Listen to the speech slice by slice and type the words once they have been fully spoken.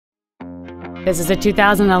This is a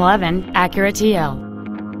 2011 Acura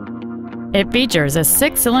TL. It features a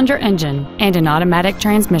 6-cylinder engine and an automatic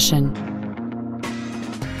transmission.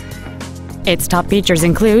 Its top features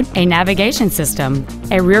include a navigation system,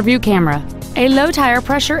 a rear-view camera, a low tire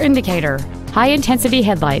pressure indicator, high-intensity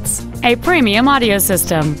headlights, a premium audio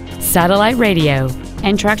system, satellite radio,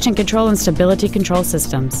 and traction control and stability control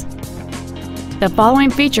systems. The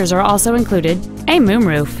following features are also included: a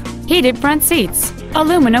moonroof, heated front seats,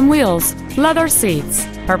 aluminum wheels, leather seats,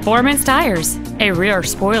 performance tires, a rear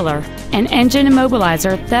spoiler, an engine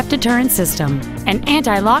immobilizer theft deterrent system, an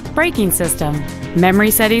anti-lock braking system, memory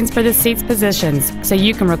settings for the seat's positions so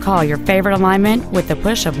you can recall your favorite alignment with the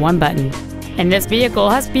push of one button. And this vehicle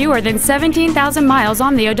has fewer than 17,000 miles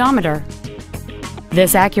on the odometer.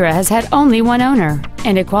 This Acura has had only one owner,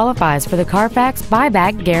 and it qualifies for the Carfax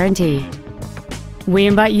buyback guarantee. We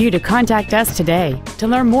invite you to contact us today to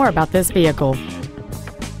learn more about this vehicle.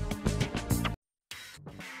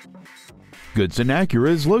 Goodson Acura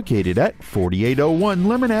is located at 4801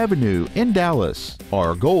 Lemmon Avenue in Dallas.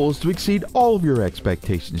 Our goal is to exceed all of your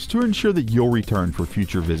expectations to ensure that you'll return for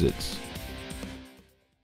future visits.